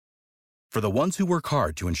For the ones who work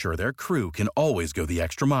hard to ensure their crew can always go the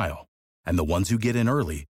extra mile, and the ones who get in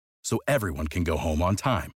early so everyone can go home on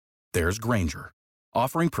time, there's Grainger,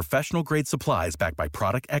 offering professional-grade supplies backed by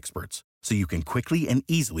product experts so you can quickly and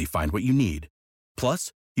easily find what you need.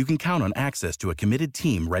 Plus, you can count on access to a committed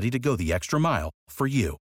team ready to go the extra mile for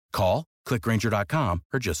you. Call, click Grainger.com,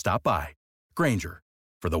 or just stop by. Grainger,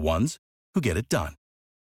 for the ones who get it done.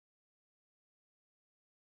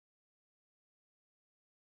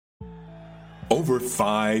 Over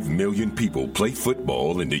 5 million people play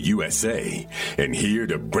football in the USA, and here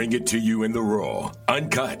to bring it to you in the raw,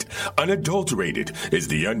 uncut, unadulterated is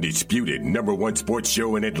the undisputed #1 sports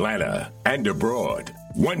show in Atlanta and abroad.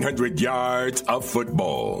 100 yards of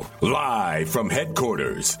football, live from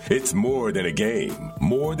headquarters. It's more than a game,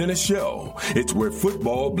 more than a show. It's where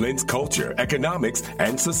football blends culture, economics,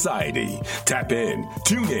 and society. Tap in,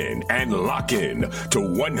 tune in, and lock in to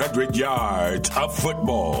 100 yards of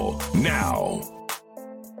football now.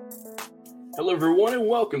 Hello, everyone, and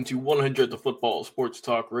welcome to 100 The Football Sports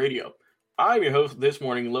Talk Radio. I'm your host this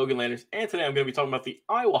morning, Logan Landers, and today I'm going to be talking about the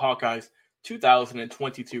Iowa Hawkeyes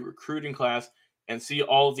 2022 recruiting class and see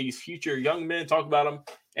all these future young men, talk about them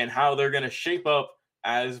and how they're going to shape up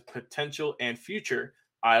as potential and future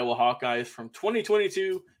Iowa Hawkeyes from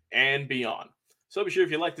 2022 and beyond. So be sure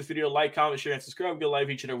if you like this video, like, comment, share, and subscribe. We go live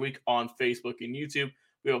each and every week on Facebook and YouTube.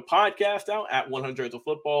 We have a podcast out at 100 The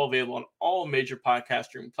Football, available on all major podcast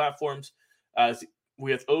streaming platforms.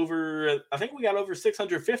 We have I think we got over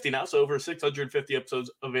 650 now, so over 650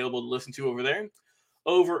 episodes available to listen to over there.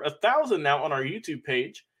 Over 1,000 now on our YouTube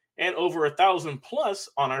page, and over 1,000 plus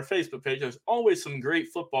on our Facebook page. There's always some great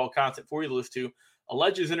football content for you to listen to.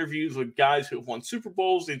 Legends interviews with guys who have won Super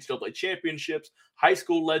Bowls, NCAA championships, high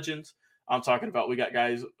school legends. I'm talking about, we got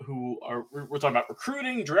guys we're talking about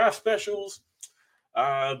recruiting, draft specials,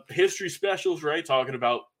 history specials, right? Talking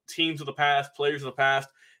about teams of the past, players of the past,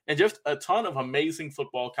 and just a ton of amazing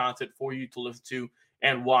football content for you to listen to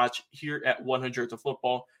and watch here at 100 The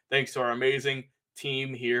Football. Thanks to our amazing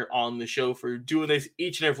team here on the show for doing this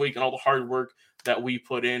each and every week and all the hard work that we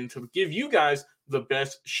put in to give you guys the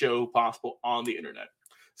best show possible on the internet.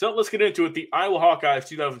 So let's get into it. The Iowa Hawkeyes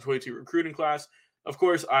 2022 recruiting class. Of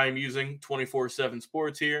course, I'm using 24/7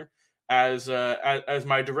 Sports here as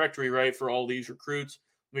my directory, right, for all these recruits.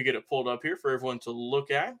 Let me get it pulled up here for everyone to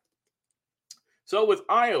look at. So with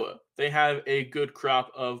Iowa, they have a good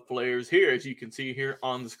crop of players here, as you can see here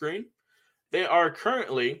on the screen. They are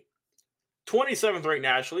currently 27th ranked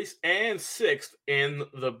nationally and 6th in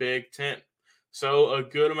the Big Ten. So a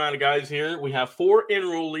good amount of guys here. We have 4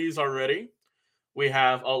 enrollees already. We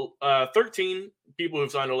have 13 people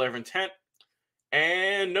who've signed a letter of intent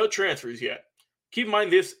and no transfers yet. Keep in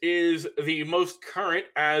mind, this is the most current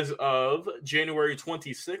as of January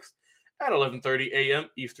 26th at 11:30 a.m.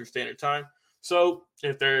 Eastern Standard Time. So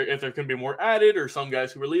if there can be more added or some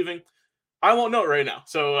guys who are leaving, I won't know right now.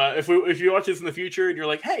 So if you watch this in the future and you're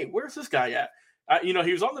like, hey, where's this guy at? He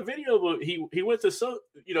was on the video, but he went to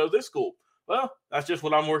this school. Well, that's just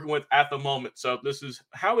what I'm working with at the moment. So this is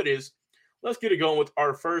how it is. Let's get it going with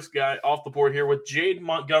our first guy off the board here with Jade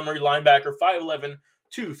Montgomery, linebacker, 5'11",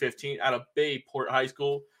 215, out of Bayport High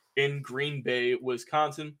School in Green Bay,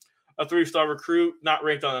 Wisconsin. A 3-star recruit, not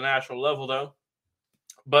ranked on the national level though,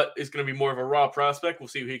 but it's going to be more of a raw prospect. We'll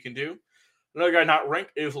see what he can do. Another guy not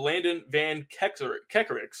ranked is Landon Van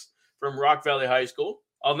Kekerix from Rock Valley High School.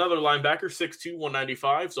 Another linebacker, 6'2",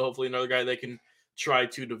 195, so hopefully another guy they can try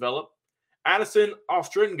to develop. Addison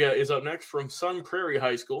Ostringa is up next from Sun Prairie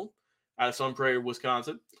High School out of Sun Prairie,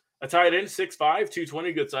 Wisconsin. A tight end, 6'5",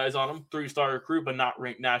 220, good size on him. 3-star recruit, but not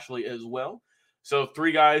ranked nationally as well. So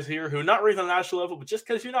 3 guys here who are not ranked on the national level, but just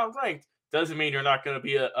because you're not ranked doesn't mean you're not going to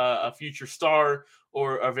be a future star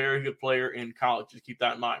or a very good player in college. Just keep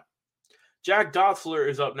that in mind. Jack Dotzler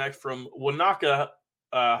is up next from Wanaka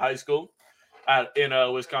High School in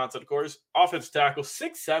Wisconsin, of course. Offensive tackle,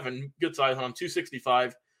 6'7", good size on him,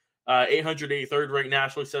 265, 883rd ranked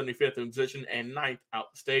nationally, 75th in position, and 9th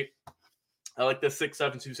out the state. I like this 6'7",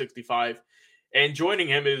 265. And joining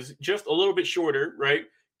him is just a little bit shorter, right?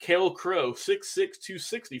 Cale Crow, 6'6",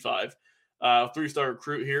 265. 3-star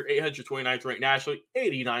recruit here, 829th ranked nationally,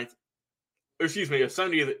 70th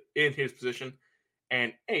in his position,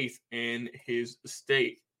 and 8th in his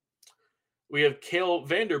state. We have Cale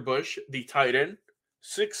Vanderbush, the tight end,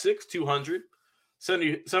 6'6", 200,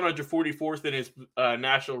 744th in his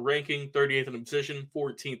national ranking, 38th in the position,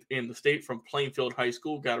 14th in the state from Plainfield High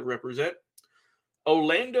School. Got to represent.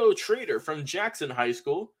 Orlando Trader from Jackson High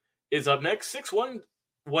School is up next, 6'1",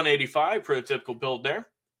 185, prototypical build there.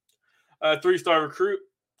 3-star recruit,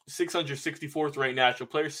 664th ranked national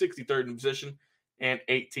player, 63rd in position, and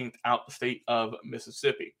 18th out the state of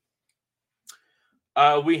Mississippi.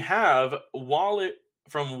 We have Wallet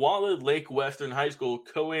from Wallet Lake Western High School,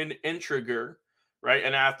 Cohen Intriger, right?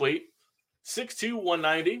 An athlete, 6'2",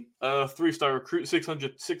 190, a three-star recruit,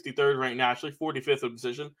 663rd ranked nationally, 45th in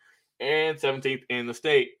position, and 17th in the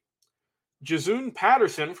state. Jazoon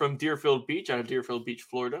Patterson from Deerfield Beach, out of Deerfield Beach,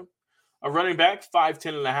 Florida. A running back,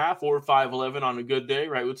 5'10 and a half or 5'11 on a good day,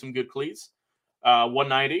 right, with some good cleats.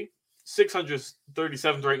 190,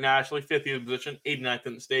 637th ranked nationally, 50th in position, 89th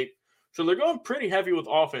in the state. So they're going pretty heavy with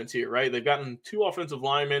offense here, right? They've gotten 2 offensive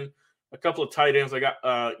linemen, a couple of tight ends. I got,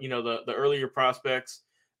 the earlier prospects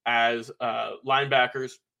as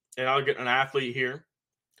linebackers, and I'll get an athlete here.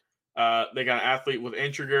 They got an athlete with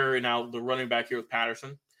Intriger, and now the running back here with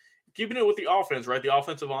Patterson. Keeping it with the offense, right? The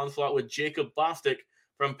offensive onslaught with Jacob Bostic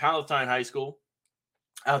from Palatine High School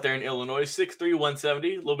out there in Illinois, 6'3",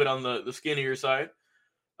 170, a little bit on the skinnier side.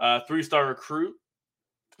 3-star recruit,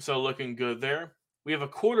 so looking good there. We have a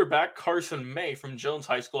quarterback, Carson May from Jones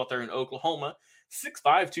High School out there in Oklahoma, 6'5",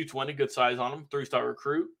 220, good size on him, 3-star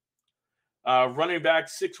recruit. Running back,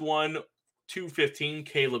 6'1", 215,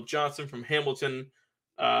 Caleb Johnson from Hamilton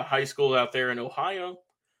High School out there in Ohio.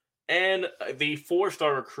 And the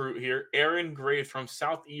 4-star recruit here, Aaron Graves from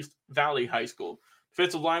Southeast Valley High School.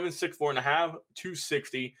 Defensive lineman, 6'4 and a half,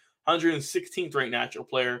 260, 116th ranked natural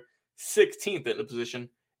player, 16th in the position,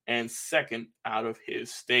 and 2nd out of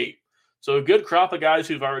his state. So a good crop of guys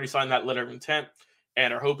who've already signed that letter of intent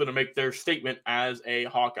and are hoping to make their statement as a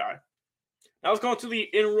Hawkeye. Now let's go on to the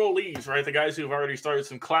enrollees, right? The guys who've already started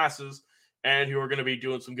some classes and who are going to be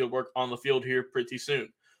doing some good work on the field here pretty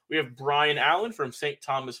soon. We have Brian Allen from St.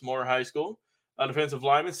 Thomas More High School, a defensive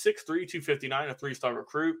lineman, 6'3", 259, a 3-star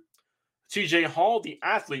recruit. TJ Hall, the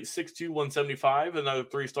athlete, 6'2", 175, another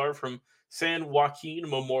 3-star from San Joaquin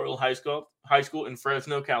Memorial High School in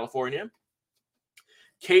Fresno, California.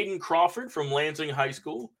 Caden Crawford from Lansing High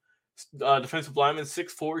School, defensive lineman,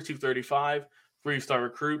 6'4", 235, 3-star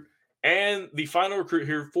recruit. And the final recruit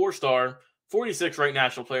here, 4-star, 46 ranked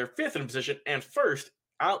national player, 5th in position, and 1st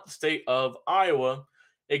out the state of Iowa,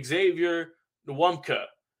 Xavier Nwumka.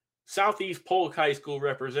 Southeast Polk High School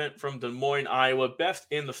represent from Des Moines, Iowa, best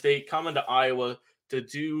in the state, coming to Iowa to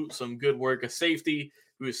do some good work. A safety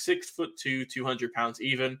who is 6'2", 200 pounds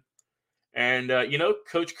even. And,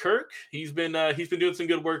 Coach Kirk, he's been doing some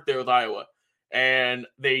good work there with Iowa. And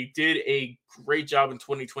they did a great job in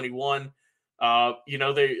 2021.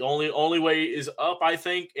 The only way is up, I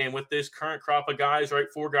think. And with this current crop of guys, right,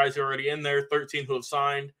 4 guys are already in there, 13 who have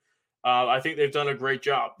signed. I think they've done a great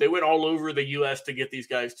job. They went all over the U.S. to get these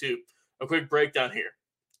guys, too. A quick breakdown here.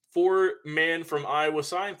 4 men from Iowa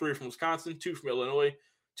signed, 3 from Wisconsin, 2 from Illinois,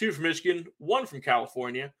 2 from Michigan, 1 from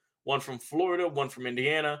California, 1 from Florida, 1 from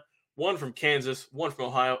Indiana, 1 from Kansas, 1 from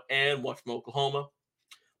Ohio, and 1 from Oklahoma.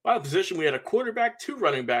 By the position, we had a quarterback, 2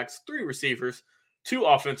 running backs, 3 receivers, 2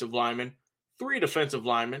 offensive linemen, 3 defensive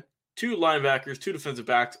linemen, 2 linebackers, 2 defensive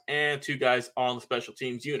backs, and 2 guys on the special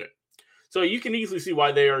teams unit. So you can easily see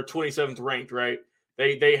why they are 27th ranked, right?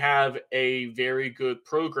 They have a very good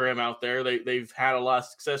program out there. They've had a lot of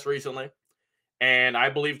success recently, and I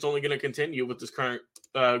believe it's only going to continue with this current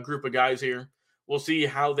group of guys here. We'll see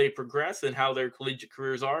how they progress and how their collegiate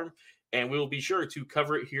careers are, and we will be sure to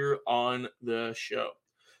cover it here on the show.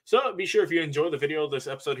 So be sure, if you enjoyed the video of this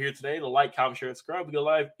episode here today, to like, comment, share, and subscribe. We go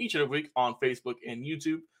live each and every week on Facebook and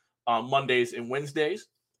YouTube on Mondays and Wednesdays.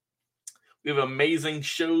 We have amazing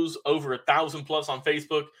shows, over 1,000 plus on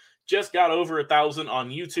Facebook. Just got over 1,000 on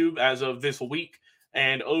YouTube as of this week,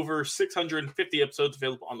 and over 650 episodes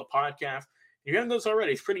available on the podcast. If you haven't done this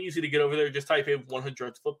already, it's pretty easy to get over there. Just type in 100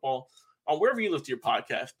 Yards Football on wherever you listen to your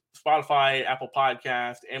podcast: Spotify, Apple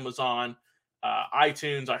Podcast, Amazon,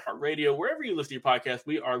 iTunes, iHeartRadio, wherever you listen to your podcast.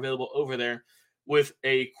 We are available over there with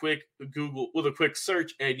a quick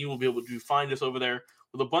search, and you will be able to find us over there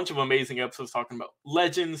with a bunch of amazing episodes talking about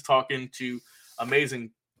legends, talking to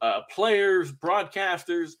amazing players,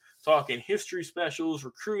 broadcasters, talking history specials,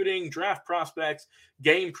 recruiting, draft prospects,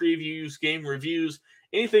 game previews, game reviews,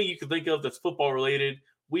 anything you can think of that's football related.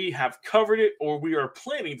 We have covered it, or we are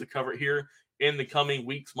planning to cover it here in the coming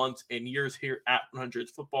weeks, months, and years here at 100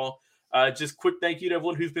 Football. Just quick thank you to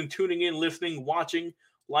everyone who's been tuning in, listening, watching,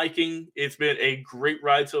 liking. It's been a great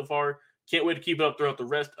ride so far. Can't wait to keep it up throughout the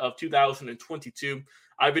rest of 2022.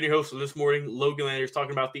 I've been your host for this morning, Logan Landers,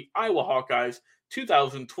 talking about the Iowa Hawkeyes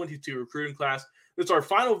 2022 recruiting class. It's our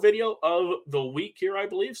final video of the week here, I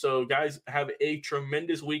believe. So, guys, have a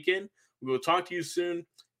tremendous weekend. We will talk to you soon.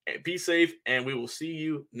 Be safe, and we will see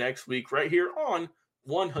you next week right here on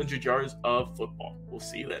 100 Yards of Football. We'll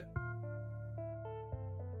see you then.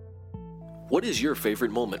 What is your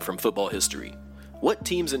favorite moment from football history? What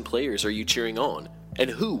teams and players are you cheering on? And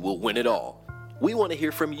who will win it all? We want to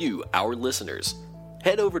hear from you, our listeners.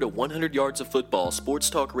 Head over to 100 Yards of Football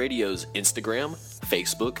Sports Talk Radio's Instagram,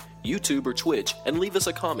 Facebook, YouTube, or Twitch and leave us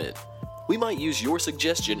a comment. We might use your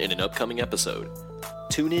suggestion in an upcoming episode.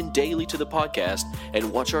 Tune in daily to the podcast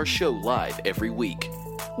and watch our show live every week.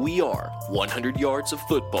 We are 100 Yards of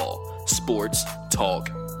Football Sports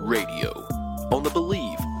Talk Radio on the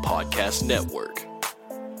Believe Podcast Network.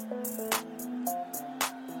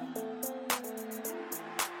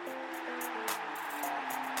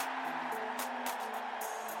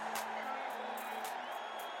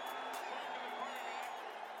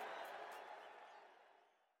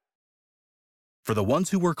 For the ones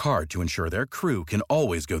who work hard to ensure their crew can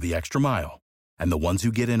always go the extra mile, and the ones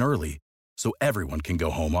who get in early so everyone can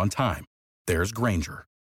go home on time, there's Grainger,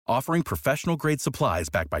 offering professional-grade supplies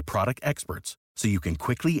backed by product experts so you can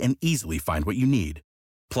quickly and easily find what you need.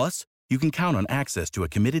 Plus, you can count on access to a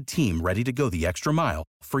committed team ready to go the extra mile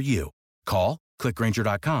for you. Call, click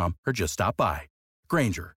Grainger.com, or just stop by.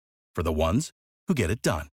 Grainger, for the ones who get it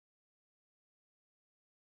done.